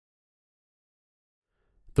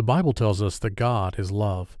The Bible tells us that God is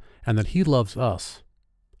love and that He loves us.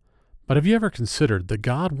 But have you ever considered that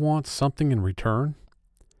God wants something in return?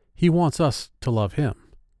 He wants us to love Him.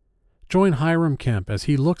 Join Hiram Kemp as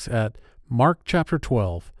he looks at Mark chapter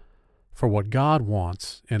 12 for what God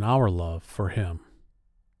wants in our love for Him.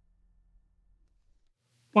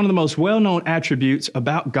 One of the most well-known attributes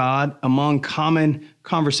about God among common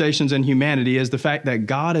conversations in humanity is the fact that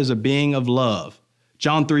God is a being of love.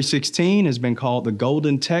 John 3:16 has been called the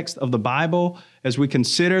golden text of the Bible as we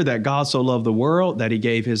consider that God so loved the world that He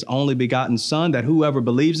gave His only begotten Son, that whoever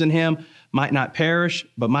believes in Him might not perish,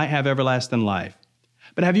 but might have everlasting life.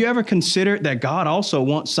 But have you ever considered that God also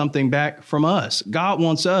wants something back from us? God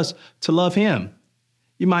wants us to love Him.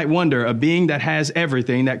 You might wonder, a being that has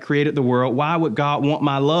everything, that created the world, why would God want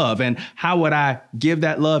my love? And how would I give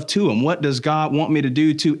that love to Him? What does God want me to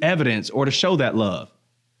do to evidence or to show that love?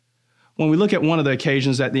 When we look at one of the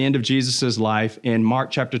occasions at the end of Jesus' life in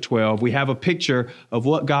Mark chapter 12, we have a picture of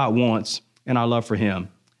what God wants in our love for Him.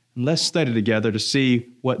 And let's study together to see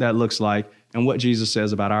what that looks like and what Jesus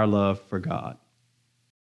says about our love for God.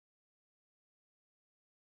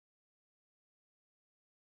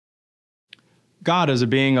 God is a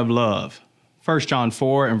being of love. 1 John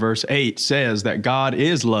 4 and verse 8 says that God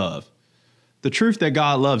is love. The truth that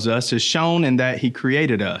God loves us is shown in that He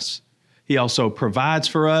created us. He also provides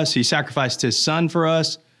for us. He sacrificed His Son for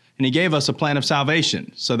us, and He gave us a plan of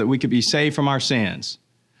salvation so that we could be saved from our sins.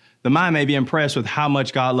 The mind may be impressed with how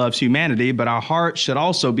much God loves humanity, but our heart should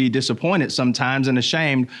also be disappointed sometimes and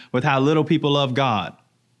ashamed with how little people love God.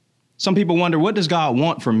 Some people wonder, what does God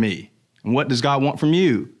want from me? And what does God want from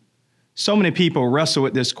you? So many people wrestle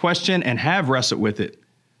with this question and have wrestled with it.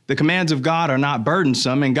 The commands of God are not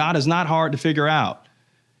burdensome, and God is not hard to figure out.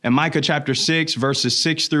 In Micah chapter 6, verses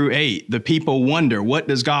 6 through 8, the people wonder, what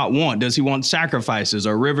does God want? Does He want sacrifices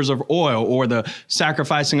or rivers of oil or the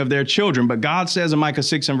sacrificing of their children? But God says in Micah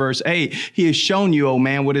 6 and verse 8, He has shown you, O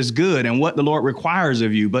man, what is good and what the Lord requires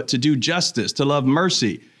of you, but to do justice, to love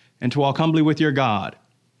mercy, and to walk humbly with your God.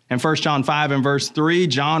 In 1 John 5 and verse 3,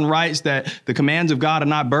 John writes that the commands of God are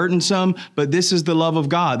not burdensome, but this is the love of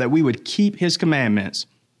God, that we would keep His commandments.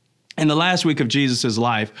 In the last week of Jesus'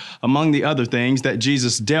 life, among the other things that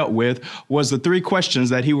Jesus dealt with was the three questions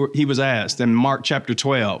that he was asked in Mark chapter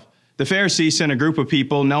 12. The Pharisees sent a group of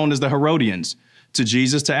people known as the Herodians to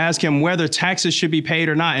Jesus to ask Him whether taxes should be paid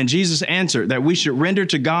or not. And Jesus answered that we should render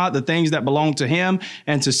to God the things that belong to Him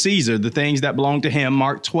and to Caesar the things that belong to him,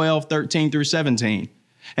 Mark 12:13 through 17.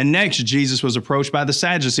 And next, Jesus was approached by the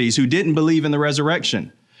Sadducees who didn't believe in the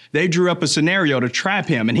resurrection. They drew up a scenario to trap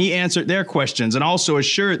Him, and He answered their questions and also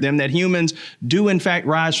assured them that humans do in fact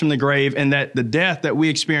rise from the grave and that the death that we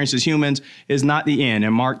experience as humans is not the end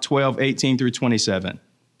in Mark 12:18 through 27.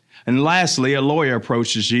 And lastly, a lawyer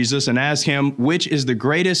approaches Jesus and asked Him, which is the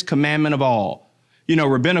greatest commandment of all? You know,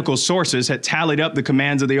 rabbinical sources had tallied up the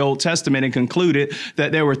commands of the Old Testament and concluded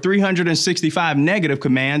that there were 365 negative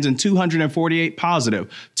commands and 248 positive,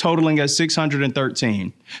 totaling at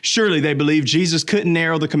 613. Surely they believed Jesus couldn't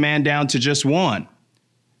narrow the command down to just one.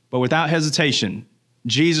 But without hesitation,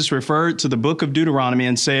 Jesus referred to the book of Deuteronomy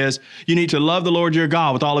and says, you need to love the Lord your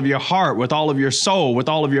God with all of your heart, with all of your soul, with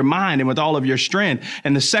all of your mind, and with all of your strength.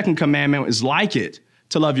 And the second commandment is like it,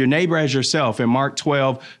 to love your neighbor as yourself in Mark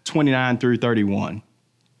 12:29 through 31.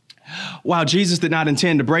 While Jesus did not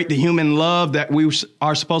intend to break the human love that we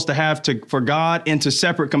are supposed to have for God into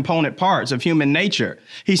separate component parts of human nature,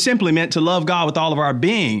 He simply meant to love God with all of our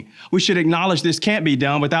being. We should acknowledge this can't be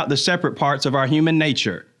done without the separate parts of our human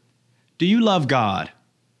nature. Do you love God?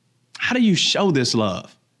 How do you show this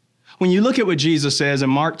love? When you look at what Jesus says in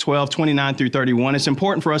Mark 12:29 through 31, it's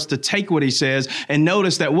important for us to take what He says and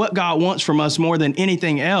notice that what God wants from us more than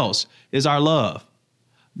anything else is our love.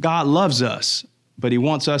 God loves us, but He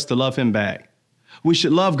wants us to love Him back. We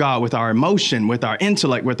should love God with our emotion, with our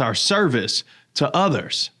intellect, with our service to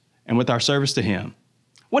others, and with our service to Him.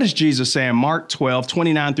 What does Jesus say in Mark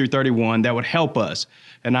 12:29 through 31 that would help us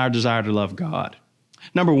in our desire to love God?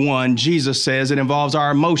 Number one, Jesus says it involves our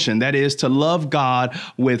emotion, that is, to love God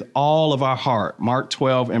with all of our heart. Mark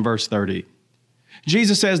 12 and verse 30.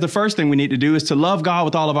 Jesus says the first thing we need to do is to love God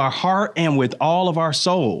with all of our heart and with all of our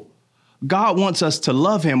soul. God wants us to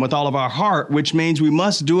love Him with all of our heart, which means we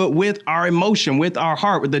must do it with our emotion, with our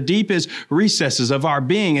heart, with the deepest recesses of our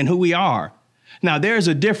being and who we are. Now, there's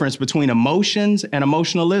a difference between emotions and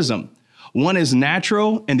emotionalism. One is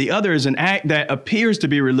natural, and the other is an act that appears to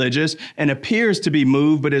be religious and appears to be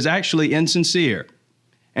moved, but is actually insincere.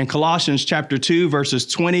 In Colossians chapter 2, verses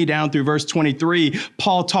 20 down through verse 23,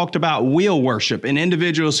 Paul talked about wheel worship and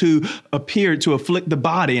individuals who appeared to afflict the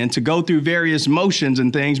body and to go through various motions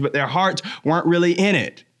and things, but their hearts weren't really in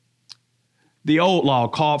it. The old law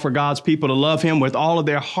called for God's people to love him with all of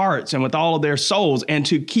their hearts and with all of their souls and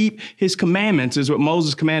to keep his commandments is what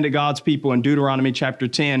Moses commanded God's people in Deuteronomy chapter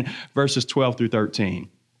 10, verses 12 through 13.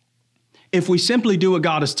 If we simply do what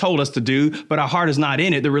God has told us to do, but our heart is not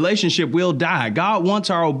in it, the relationship will die. God wants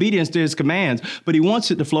our obedience to his commands, but he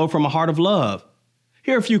wants it to flow from a heart of love.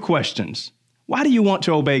 Here are a few questions. Why do you want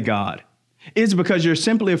to obey God? Is it because you're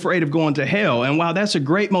simply afraid of going to hell? And while that's a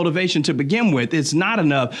great motivation to begin with, it's not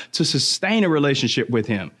enough to sustain a relationship with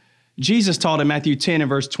him. Jesus taught in Matthew 10 and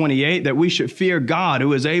verse 28 that we should fear God,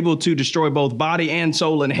 who is able to destroy both body and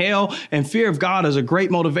soul in hell. And fear of God is a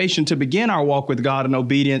great motivation to begin our walk with God in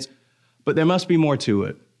obedience. But there must be more to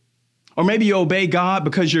it. Or maybe you obey God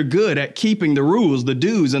because you're good at keeping the rules, the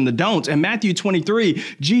do's and the don'ts. In Matthew 23,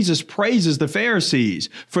 Jesus praises the Pharisees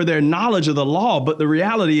for their knowledge of the law. But the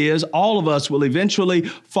reality is all of us will eventually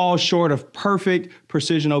fall short of perfect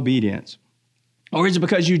precision obedience. Or is it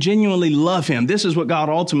because you genuinely love him? This is what God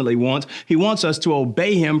ultimately wants. He wants us to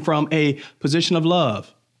obey him from a position of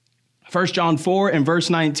love. 1 John 4 and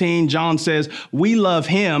verse 19, John says, we love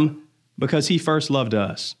him because he first loved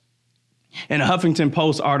us. In a Huffington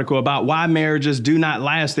Post article about why marriages do not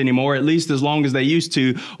last anymore, at least as long as they used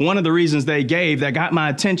to, one of the reasons they gave that got my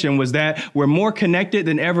attention was that we're more connected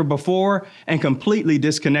than ever before and completely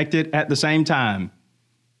disconnected at the same time.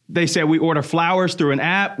 They said we order flowers through an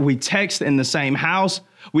app, we text in the same house,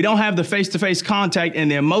 we don't have the face-to-face contact, and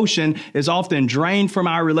the emotion is often drained from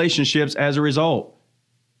our relationships as a result.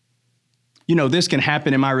 You know, this can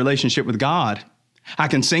happen in my relationship with God. I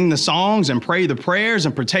can sing the songs and pray the prayers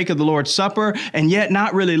and partake of the Lord's Supper and yet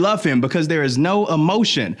not really love him because there is no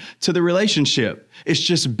emotion to the relationship. It's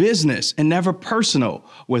just business and never personal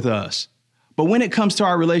with us. But when it comes to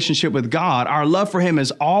our relationship with God, our love for him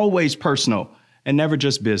is always personal and never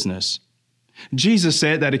just business. Jesus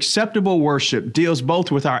said that acceptable worship deals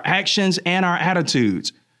both with our actions and our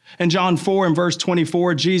attitudes. In John 4 and verse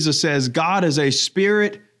 24, Jesus says, God is a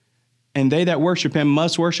spirit, and they that worship him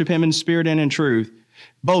must worship him in spirit and in truth.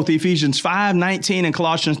 Both Ephesians 5:19 and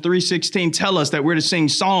Colossians 3:16 tell us that we're to sing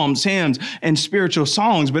psalms, hymns, and spiritual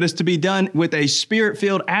songs, but it's to be done with a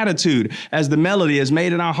spirit-filled attitude as the melody is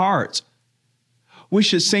made in our hearts. We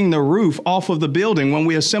should sing the roof off of the building when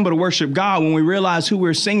we assemble to worship God, when we realize who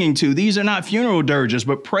we're singing to. These are not funeral dirges,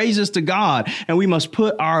 but praises to God, and we must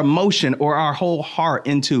put our emotion or our whole heart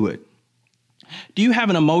into it. Do you have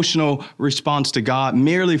an emotional response to God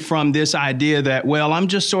merely from this idea that, well, I'm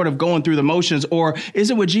just sort of going through the motions? Or is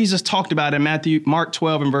it what Jesus talked about in Mark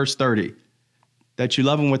 12 and verse 30, that you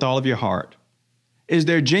love him with all of your heart? Is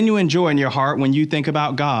there genuine joy in your heart when you think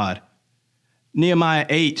about God? Nehemiah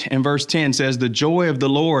 8 and verse 10 says, the joy of the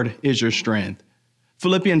Lord is your strength.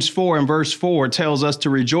 Philippians 4 and verse 4 tells us to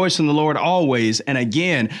rejoice in the Lord always, and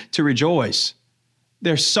again, to rejoice.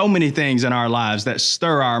 There's so many things in our lives that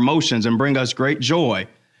stir our emotions and bring us great joy.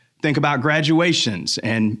 Think about graduations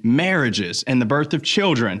and marriages and the birth of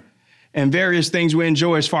children and various things we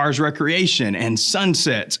enjoy as far as recreation and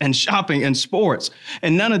sunsets and shopping and sports.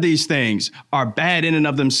 And none of these things are bad in and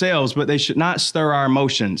of themselves, but they should not stir our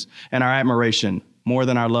emotions and our admiration more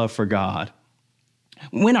than our love for God.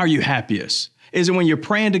 When are you happiest? Is it when you're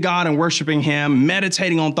praying to God and worshiping him,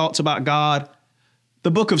 meditating on thoughts about God? The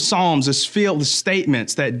book of Psalms is filled with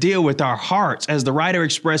statements that deal with our hearts as the writer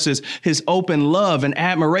expresses his open love and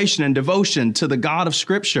admiration and devotion to the God of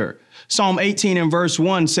Scripture. Psalm 18 and verse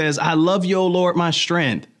 1 says, I love you, O Lord, my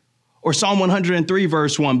strength. Or Psalm 103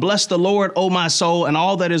 verse 1, bless the Lord, O my soul, and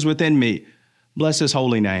all that is within me. Bless his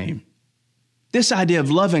holy name. This idea of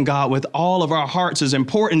loving God with all of our hearts is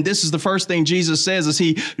important. This is the first thing Jesus says as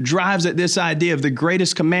he drives at this idea of the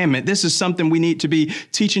greatest commandment. This is something we need to be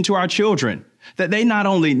teaching to our children, that they not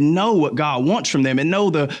only know what God wants from them and know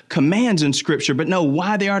the commands in Scripture, but know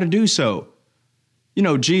why they are to do so. You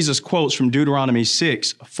know, Jesus quotes from Deuteronomy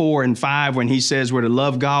 6, 4 and 5 when he says we're to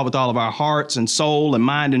love God with all of our hearts and soul and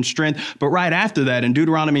mind and strength. But right after that, in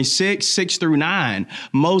Deuteronomy 6, 6 through 9,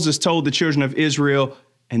 Moses told the children of Israel,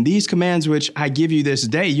 and these commands which I give you this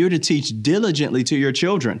day, you're to teach diligently to your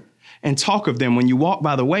children and talk of them when you walk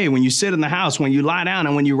by the way, when you sit in the house, when you lie down,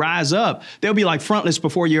 and when you rise up. They'll be like frontlets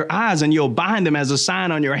before your eyes, and you'll bind them as a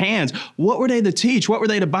sign on your hands. What were they to teach? What were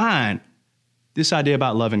they to bind? This idea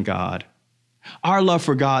about loving God. Our love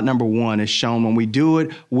for God, number one, is shown when we do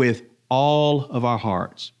it with all of our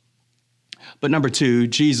hearts. But number two,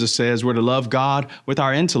 Jesus says we're to love God with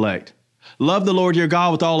our intellect. Love the Lord your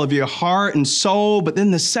God with all of your heart and soul. But then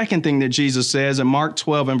the second thing that Jesus says in Mark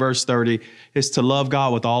 12 and verse 30 is to love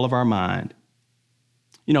God with all of our mind.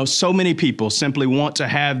 You know, so many people simply want to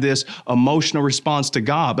have this emotional response to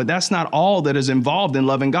God, but that's not all that is involved in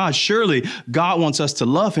loving God. Surely God wants us to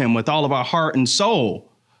love him with all of our heart and soul,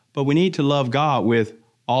 but we need to love God with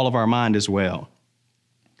all of our mind as well.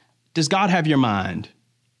 Does God have your mind?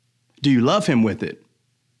 Do you love him with it?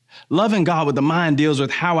 Loving God with the mind deals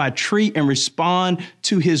with how I treat and respond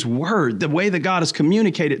to his word. The way that God has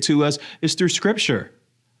communicated to us is through scripture.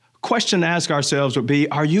 Question to ask ourselves would be,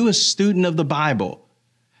 are you a student of the Bible?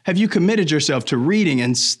 Have you committed yourself to reading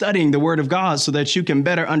and studying the word of God so that you can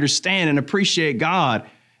better understand and appreciate God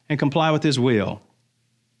and comply with his will?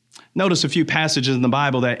 Notice a few passages in the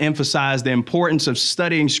Bible that emphasize the importance of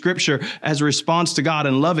studying scripture as a response to God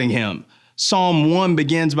and loving him. Psalm 1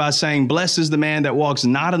 begins by saying, "Blessed is the man that walks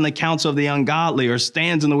not in the counsel of the ungodly, or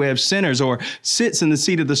stands in the way of sinners, or sits in the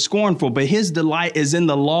seat of the scornful, but his delight is in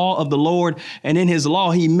the law of the Lord, and in his law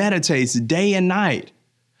he meditates day and night."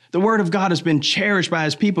 The word of God has been cherished by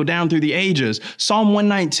his people down through the ages. Psalm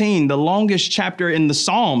 119, the longest chapter in the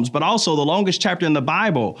Psalms, but also the longest chapter in the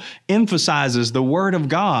Bible, emphasizes the word of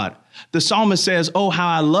God. The psalmist says, "Oh, how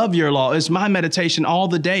I love your law. It's my meditation all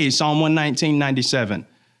the day." Psalm 119:97.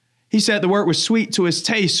 He said the word was sweet to his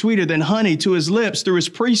taste, sweeter than honey to his lips. Through his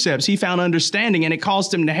precepts, he found understanding, and it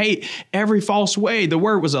caused him to hate every false way. The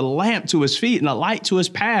word was a lamp to his feet and a light to his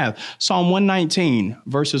path. Psalm 119,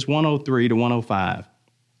 verses 103 to 105.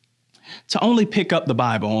 To only pick up the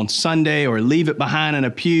Bible on Sunday or leave it behind in a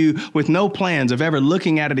pew with no plans of ever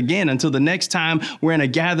looking at it again until the next time we're in a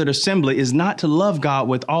gathered assembly is not to love God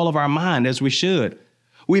with all of our mind as we should.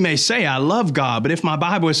 We may say, "I love God," but if my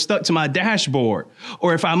Bible is stuck to my dashboard,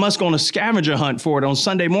 or if I must go on a scavenger hunt for it on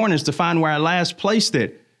Sunday mornings to find where I last placed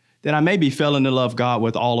it, then I may be failing to love God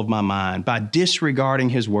with all of my mind by disregarding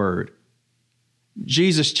his word.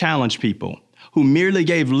 Jesus challenged people who merely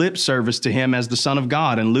gave lip service to him as the Son of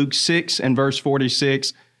God. In Luke 6 and verse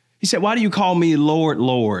 46, he said, "Why do you call me Lord,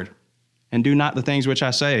 Lord, and do not the things which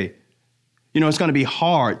I say?" You know, it's going to be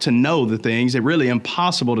hard to know the things, it's really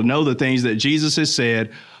impossible to know the things that Jesus has said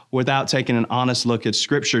without taking an honest look at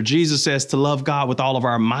Scripture. Jesus says to love God with all of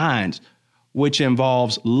our minds, which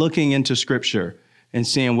involves looking into Scripture and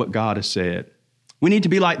seeing what God has said. We need to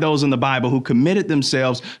be like those in the Bible who committed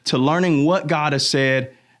themselves to learning what God has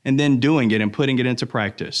said and then doing it and putting it into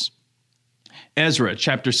practice. Ezra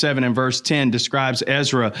chapter 7 and verse 10 describes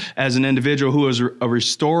Ezra as an individual who was a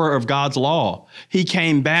restorer of God's law. He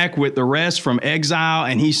came back with the rest from exile,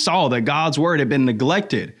 and he saw that God's word had been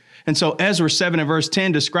neglected. And so Ezra 7 and verse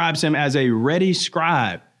 10 describes him as a ready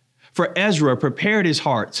scribe. For Ezra prepared his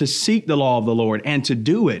heart to seek the law of the Lord and to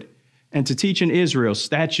do it, and to teach in Israel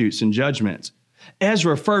statutes and judgments.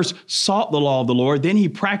 Ezra first sought the law of the Lord, then he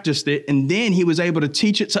practiced it, and then he was able to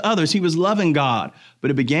teach it to others. He was loving God, but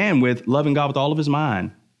it began with loving God with all of his mind.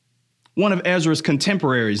 One of Ezra's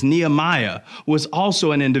contemporaries, Nehemiah, was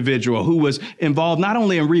also an individual who was involved not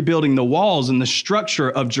only in rebuilding the walls and the structure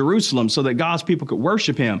of Jerusalem so that God's people could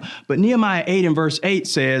worship him, but Nehemiah 8 and verse 8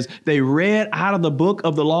 says they read out of the book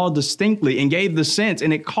of the law distinctly and gave the sense,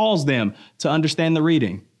 and it caused them to understand the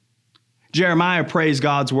reading. Jeremiah praised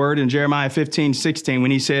God's word in Jeremiah 15:16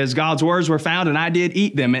 when he says, "God's words were found and I did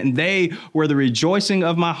eat them, and they were the rejoicing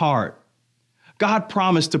of my heart." God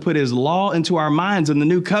promised to put his law into our minds in the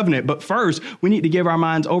new covenant, but first we need to give our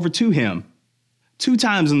minds over to him. 2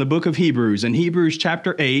 times in the book of Hebrews, in Hebrews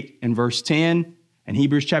chapter 8 and verse 10, and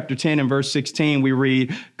Hebrews chapter 10 and verse 16, we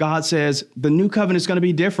read, God says, the new covenant is going to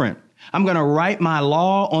be different. I'm going to write my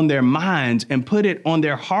law on their minds and put it on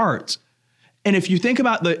their hearts. And if you think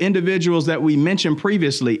about the individuals that we mentioned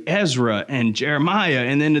previously, Ezra and Jeremiah,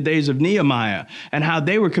 and in the days of Nehemiah, and how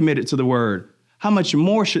they were committed to the word, how much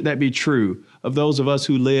more should that be true of those of us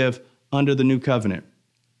who live under the new covenant?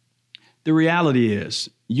 The reality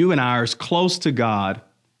is, you and I are as close to God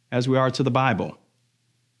as we are to the Bible.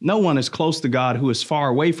 No one is close to God who is far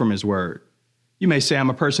away from his word. You may say,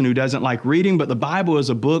 I'm a person who doesn't like reading, but the Bible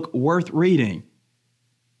is a book worth reading.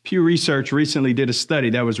 Pew Research recently did a study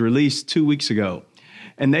that was released 2 weeks ago,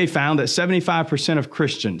 and they found that 75% of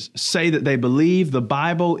Christians say that they believe the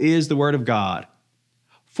Bible is the Word of God.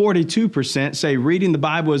 42% say reading the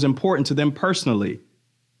Bible is important to them personally,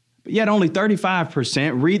 but yet only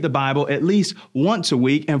 35% read the Bible at least once a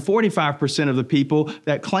week, and 45% of the people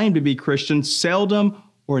that claim to be Christians seldom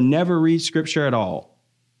or never read Scripture at all.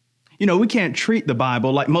 You know, we can't treat the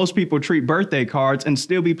Bible like most people treat birthday cards and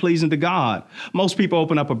still be pleasing to God. Most people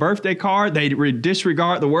open up a birthday card, they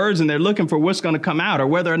disregard the words, and they're looking for what's going to come out or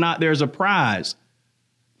whether or not there's a prize.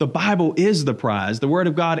 The Bible is the prize. The Word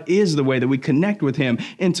of God is the way that we connect with Him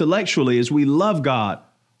intellectually as we love God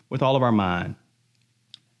with all of our mind.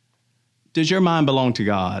 Does your mind belong to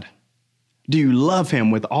God? Do you love Him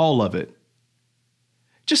with all of it?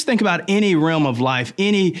 Just think about any realm of life,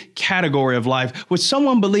 any category of life. Would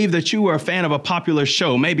someone believe that you were a fan of a popular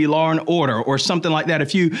show, maybe Law and Order or something like that?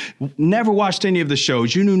 If you never watched any of the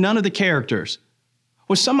shows, you knew none of the characters.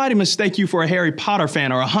 Would somebody mistake you for a Harry Potter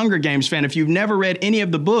fan or a Hunger Games fan if you've never read any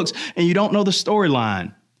of the books and you don't know the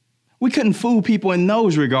storyline? We couldn't fool people in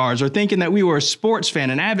those regards or thinking that we were a sports fan,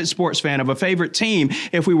 an avid sports fan of a favorite team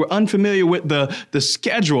if we were unfamiliar with the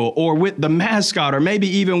schedule or with the mascot or maybe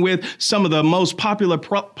even with some of the most popular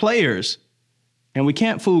players. And we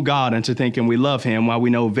can't fool God into thinking we love Him while we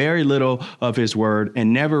know very little of His Word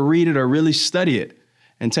and never read it or really study it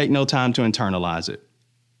and take no time to internalize it.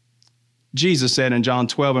 Jesus said in John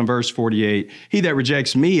 12 and verse 48, "He that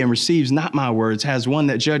rejects me and receives not my words has one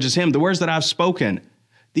that judges him. The words that I've spoken,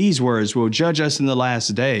 these words will judge us in the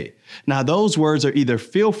last day." Now, those words are either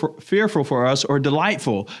fearful for us or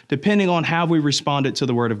delightful, depending on how we responded to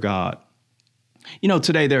the Word of God. You know,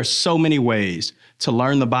 today there are so many ways to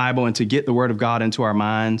learn the Bible and to get the Word of God into our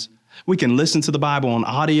minds. We can listen to the Bible on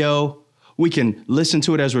audio. We can listen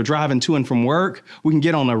to it as we're driving to and from work. We can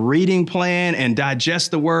get on a reading plan and digest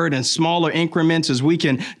the Word in smaller increments as we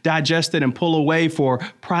can digest it and pull away for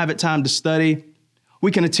private time to study.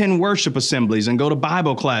 We can attend worship assemblies and go to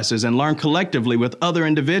Bible classes and learn collectively with other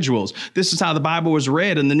individuals. This is how the Bible was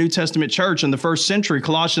read in the New Testament church in the first century.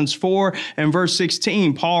 Colossians 4 and verse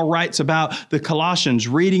 16, Paul writes about the Colossians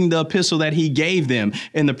reading the epistle that he gave them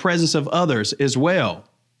in the presence of others as well.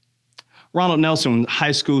 Ronald Nelson,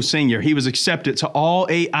 high school senior, he was accepted to all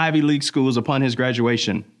 8 Ivy League schools upon his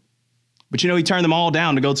graduation. But you know, he turned them all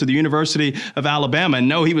down to go to the University of Alabama. And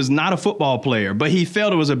no, he was not a football player, but he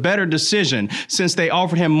felt it was a better decision since they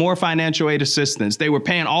offered him more financial aid assistance. They were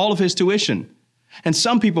paying all of his tuition. And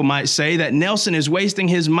some people might say that Nelson is wasting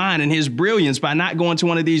his mind and his brilliance by not going to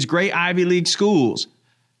one of these great Ivy League schools.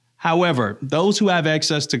 However, those who have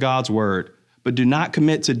access to God's word, but do not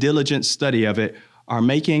commit to diligent study of it, are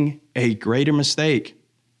making a greater mistake.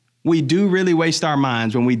 We do really waste our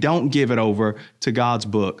minds when we don't give it over to God's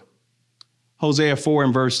book. Hosea 4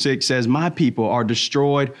 and verse 6 says, "My people are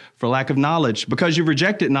destroyed for lack of knowledge. Because you've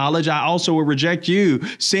rejected knowledge, I also will reject you.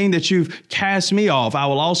 Seeing that you've cast me off, I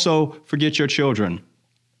will also forget your children."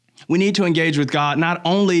 We need to engage with God not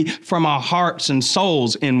only from our hearts and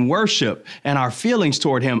souls in worship and our feelings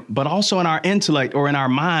toward Him, but also in our intellect or in our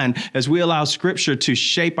mind as we allow Scripture to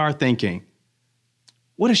shape our thinking.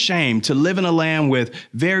 What a shame to live in a land with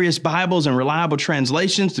various Bibles and reliable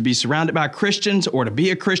translations, to be surrounded by Christians or to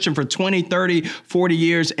be a Christian for 20, 30, 40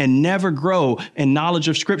 years and never grow in knowledge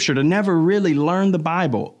of Scripture, to never really learn the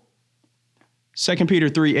Bible. 2 Peter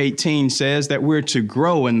 3:18 says that we're to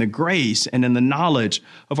grow in the grace and in the knowledge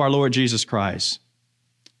of our Lord Jesus Christ.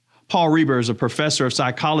 Paul Reber is a professor of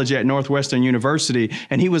psychology at Northwestern University,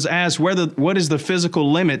 and he was asked what is the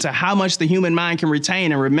physical limit to how much the human mind can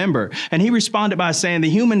retain and remember. And he responded by saying the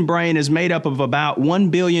human brain is made up of about 1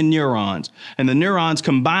 billion neurons, and the neurons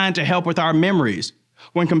combine to help with our memories.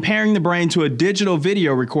 When comparing the brain to a digital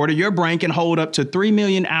video recorder, your brain can hold up to 3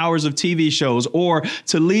 million hours of TV shows, or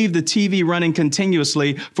to leave the TV running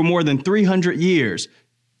continuously for more than 300 years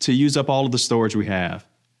to use up all of the storage we have.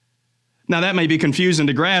 Now, that may be confusing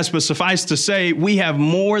to grasp, but suffice to say, we have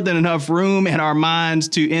more than enough room in our minds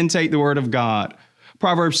to intake the Word of God.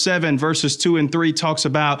 Proverbs 7 verses 2 and 3 talks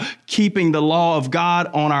about keeping the law of God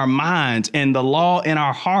on our minds and the law in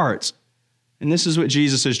our hearts. And this is what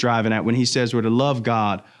Jesus is driving at when he says we're to love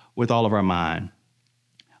God with all of our mind.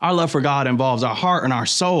 Our love for God involves our heart and our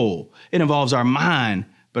soul. It involves our mind,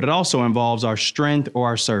 but it also involves our strength or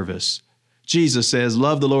our service. Jesus says,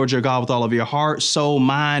 love the Lord your God with all of your heart, soul,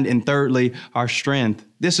 mind, and thirdly, our strength.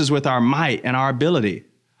 This is with our might and our ability.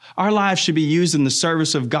 Our lives should be used in the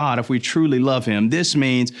service of God if we truly love Him. This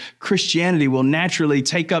means Christianity will naturally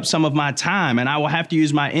take up some of my time, and I will have to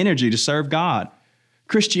use my energy to serve God.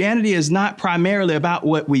 Christianity is not primarily about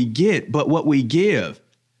what we get, but what we give.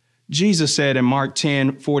 Jesus said in Mark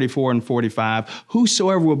 10, 44 and 45,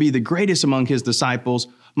 "Whosoever will be the greatest among His disciples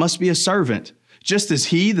must be a servant. Just as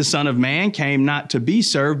He, the Son of Man, came not to be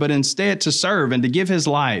served, but instead to serve and to give His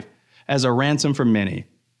life as a ransom for many."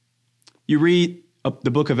 You read the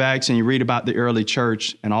book of Acts and you read about the early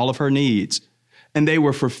church and all of her needs, and they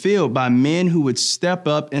were fulfilled by men who would step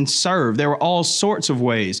up and serve. There were all sorts of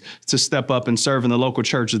ways to step up and serve in the local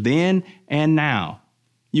church then and now.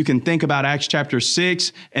 You can think about Acts chapter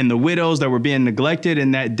 6 and the widows that were being neglected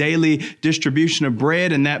in that daily distribution of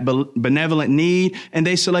bread and that benevolent need. And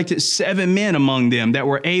they selected 7 men among them that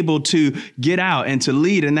were able to get out and to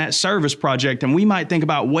lead in that service project. And we might think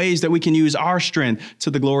about ways that we can use our strength to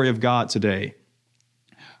the glory of God today.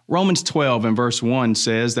 Romans 12 and verse 1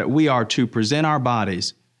 says that we are to present our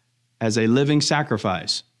bodies as a living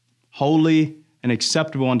sacrifice, holy and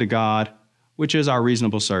acceptable unto God, which is our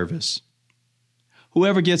reasonable service.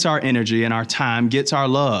 Whoever gets our energy and our time gets our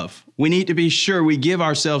love. We need to be sure we give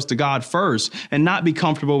ourselves to God first and not be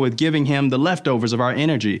comfortable with giving him the leftovers of our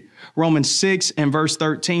energy. Romans 6 and verse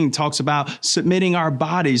 13 talks about submitting our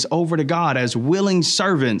bodies over to God as willing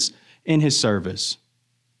servants in his service.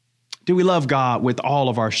 Do we love God with all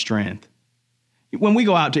of our strength? When we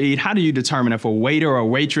go out to eat, how do you determine if a waiter or a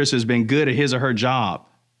waitress has been good at his or her job?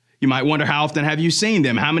 You might wonder, how often have you seen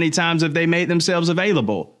them? How many times have they made themselves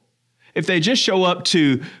available? If they just show up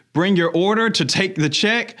to bring your order, to take the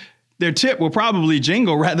check, their tip will probably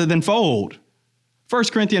jingle rather than fold. 1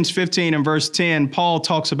 Corinthians 15 and verse 10, Paul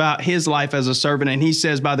talks about his life as a servant, and he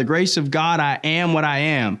says, by the grace of God, I am what I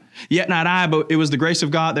am. Yet not I, but it was the grace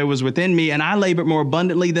of God that was within me, and I labored more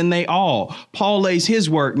abundantly than they all. Paul lays his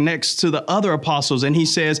work next to the other apostles, and he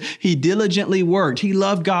says he diligently worked. He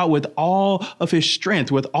loved God with all of his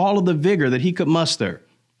strength, with all of the vigor that he could muster.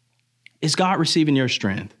 Is God receiving your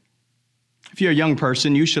strength? If you're a young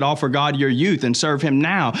person, you should offer God your youth and serve him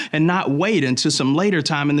now and not wait until some later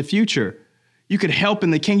time in the future. You could help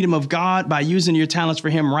in the kingdom of God by using your talents for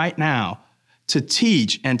him right now to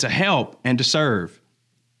teach and to help and to serve.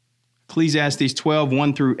 Ecclesiastes 12,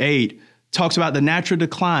 1 through 8 talks about the natural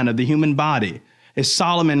decline of the human body. As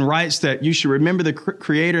Solomon writes that you should remember the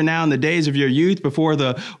Creator now in the days of your youth before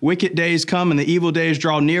the wicked days come and the evil days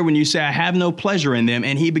draw near, when you say, I have no pleasure in them.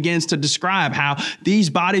 And he begins to describe how these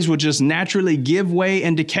bodies will just naturally give way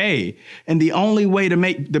and decay. And the only way to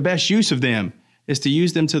make the best use of them is to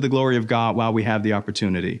use them to the glory of God while we have the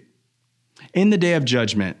opportunity. In the day of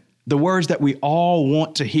judgment, the words that we all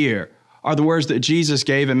want to hear are the words that Jesus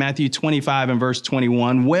gave in Matthew 25 and verse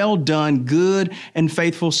 21. Well done, good and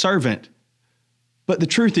faithful servant. But the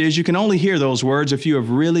truth is, you can only hear those words if you have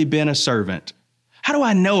really been a servant. How do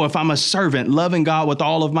I know if I'm a servant loving God with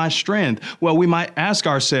all of my strength? Well, we might ask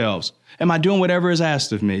ourselves, am I doing whatever is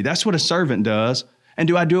asked of me? That's what a servant does. And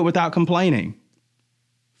do I do it without complaining?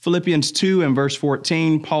 Philippians 2 and verse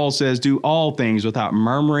 14, Paul says, do all things without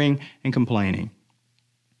murmuring and complaining.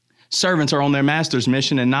 Servants are on their master's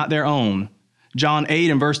mission and not their own. John 8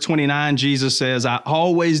 and verse 29, Jesus says, I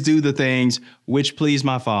always do the things which please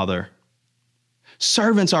my Father.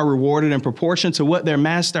 Servants are rewarded in proportion to what their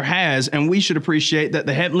master has, and we should appreciate that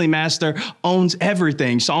the heavenly master owns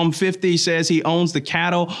everything. Psalm 50 says he owns the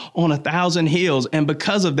cattle on 1,000 hills, and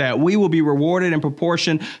because of that, we will be rewarded in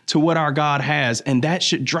proportion to what our God has, and that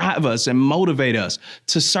should drive us and motivate us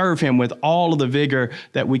to serve him with all of the vigor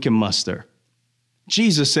that we can muster.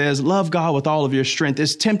 Jesus says, love God with all of your strength.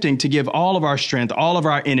 It's tempting to give all of our strength, all of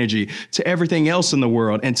our energy to everything else in the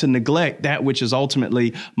world and to neglect that which is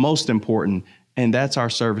ultimately most important. And that's our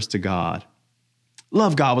service to God.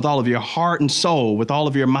 Love God with all of your heart and soul, with all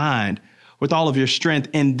of your mind, with all of your strength.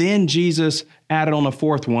 And then Jesus added on a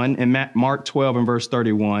fourth one in Mark 12 and verse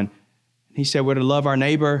 31. He said, we're to love our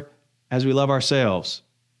neighbor as we love ourselves.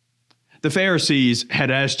 The Pharisees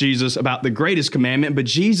had asked Jesus about the greatest commandment, but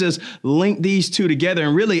Jesus linked these two together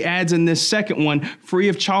and really adds in this second one free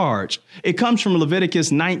of charge. It comes from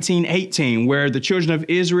Leviticus 19:18, where the children of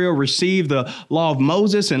Israel received the law of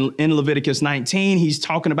Moses. And in Leviticus 19, he's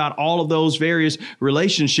talking about all of those various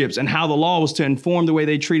relationships and how the law was to inform the way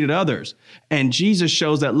they treated others. And Jesus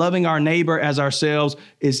shows that loving our neighbor as ourselves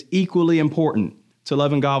is equally important to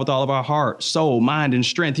loving God with all of our heart, soul, mind, and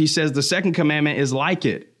strength. He says the second commandment is like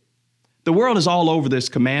it. The world is all over this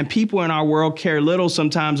command. People in our world care little,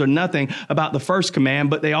 sometimes or nothing about the first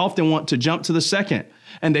command, but they often want to jump to the second.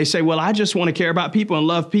 And they say, well, I just want to care about people and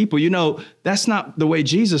love people. You know, that's not the way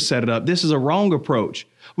Jesus set it up. This is a wrong approach.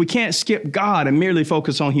 We can't skip God and merely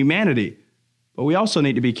focus on humanity. But we also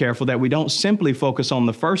need to be careful that we don't simply focus on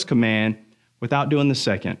the first command without doing the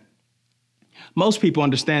second. Most people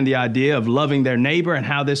understand the idea of loving their neighbor and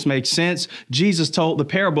how this makes sense. Jesus told the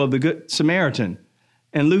parable of the Good Samaritan.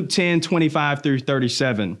 In Luke 10:25 through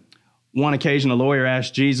 37, one occasion a lawyer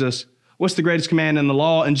asked Jesus, what's the greatest command in the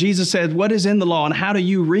law? And Jesus said, what is in the law and how do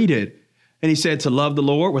you read it? And he said, to love the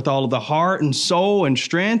Lord with all of the heart and soul and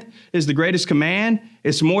strength is the greatest command.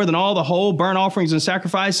 It's more than all the whole burnt offerings and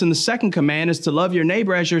sacrifice. And the second command is to love your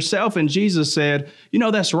neighbor as yourself. And Jesus said, you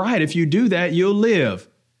know, that's right. If you do that, you'll live.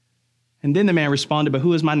 And then the man responded, but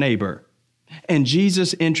who is my neighbor? And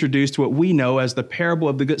Jesus introduced what we know as the parable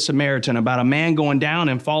of the Good Samaritan, about a man going down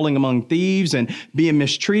and falling among thieves and being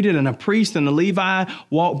mistreated, and a priest and a Levi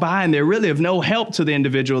walk by, and they're really of no help to the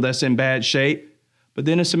individual that's in bad shape. But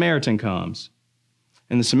then a Samaritan comes,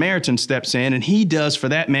 and the Samaritan steps in, and he does for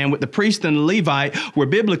that man what the priest and the Levite were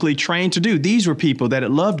biblically trained to do. These were people that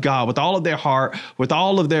had loved God with all of their heart, with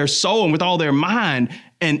all of their soul, and with all their mind.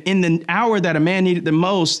 And in the hour that a man needed the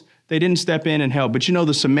most, they didn't step in and help. But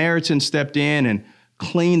the Samaritan stepped in and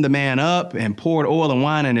cleaned the man up and poured oil and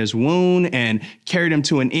wine in his wound and carried him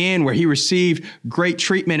to an inn where he received great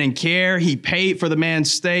treatment and care. He paid for the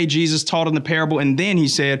man's stay. Jesus taught in the parable. And then he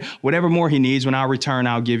said, whatever more he needs, when I return,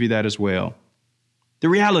 I'll give you that as well. The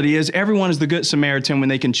reality is everyone is the Good Samaritan when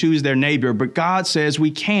they can choose their neighbor, but God says we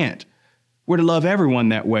can't. We're to love everyone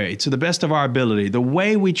that way, to the best of our ability. The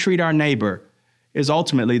way we treat our neighbor is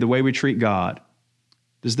ultimately the way we treat God.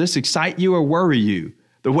 Does this excite you or worry you?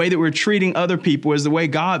 The way that we're treating other people is the way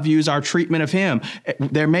God views our treatment of him.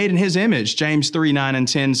 They're made in his image. James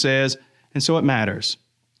 3:9-10 says, and so it matters.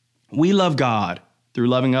 We love God through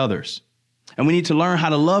loving others. And we need to learn how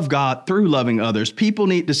to love God through loving others. People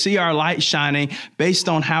need to see our light shining based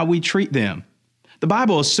on how we treat them. The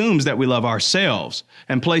Bible assumes that we love ourselves.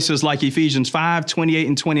 In places like Ephesians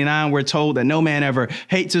 5:28-29, we're told that no man ever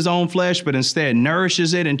hates his own flesh, but instead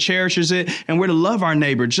nourishes it and cherishes it. And we're to love our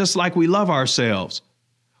neighbor just like we love ourselves.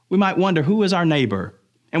 We might wonder, who is our neighbor?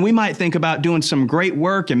 And we might think about doing some great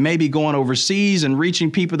work and maybe going overseas and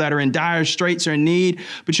reaching people that are in dire straits or in need.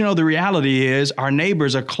 But the reality is our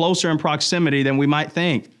neighbors are closer in proximity than we might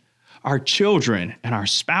think. Our children and our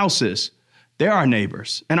spouses, they're our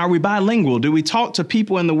neighbors. And are we bilingual? Do we talk to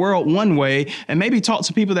people in the world one way and maybe talk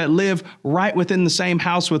to people that live right within the same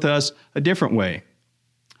house with us a different way?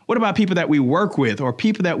 What about people that we work with, or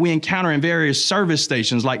people that we encounter in various service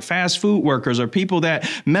stations like fast food workers, or people that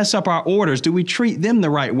mess up our orders? Do we treat them the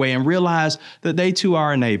right way and realize that they too are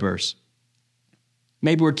our neighbors?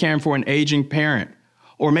 Maybe we're caring for an aging parent,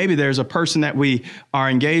 or maybe there's a person that we are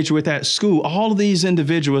engaged with at school. All of these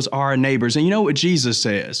individuals are our neighbors. And you know what Jesus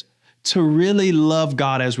says? To really love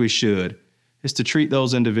God as we should is to treat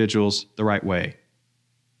those individuals the right way.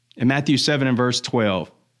 In Matthew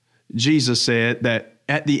 7:12, Jesus said that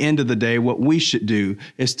at the end of the day, what we should do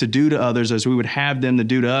is to do to others as we would have them to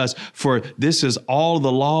do to us. For this is all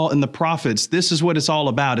the law and the prophets. This is what it's all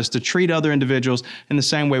about, is to treat other individuals in the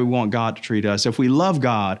same way we want God to treat us. If we love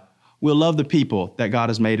God, we'll love the people that God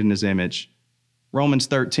has made in his image. Romans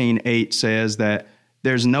 13:8 says that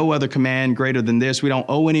there's no other command greater than this. We don't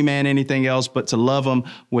owe any man anything else but to love him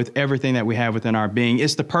with everything that we have within our being.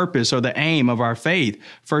 It's the purpose or the aim of our faith.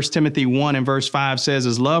 1 Timothy 1:5 says,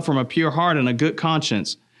 is love from a pure heart and a good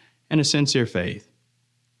conscience and a sincere faith.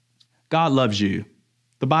 God loves you.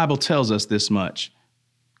 The Bible tells us this much.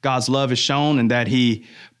 God's love is shown in that he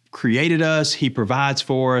created us, he provides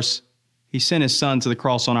for us, he sent his son to the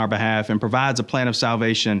cross on our behalf and provides a plan of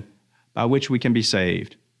salvation by which we can be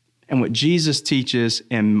saved. And what Jesus teaches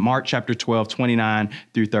in Mark chapter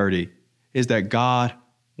 12:29-30 is that God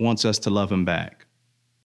wants us to love him back.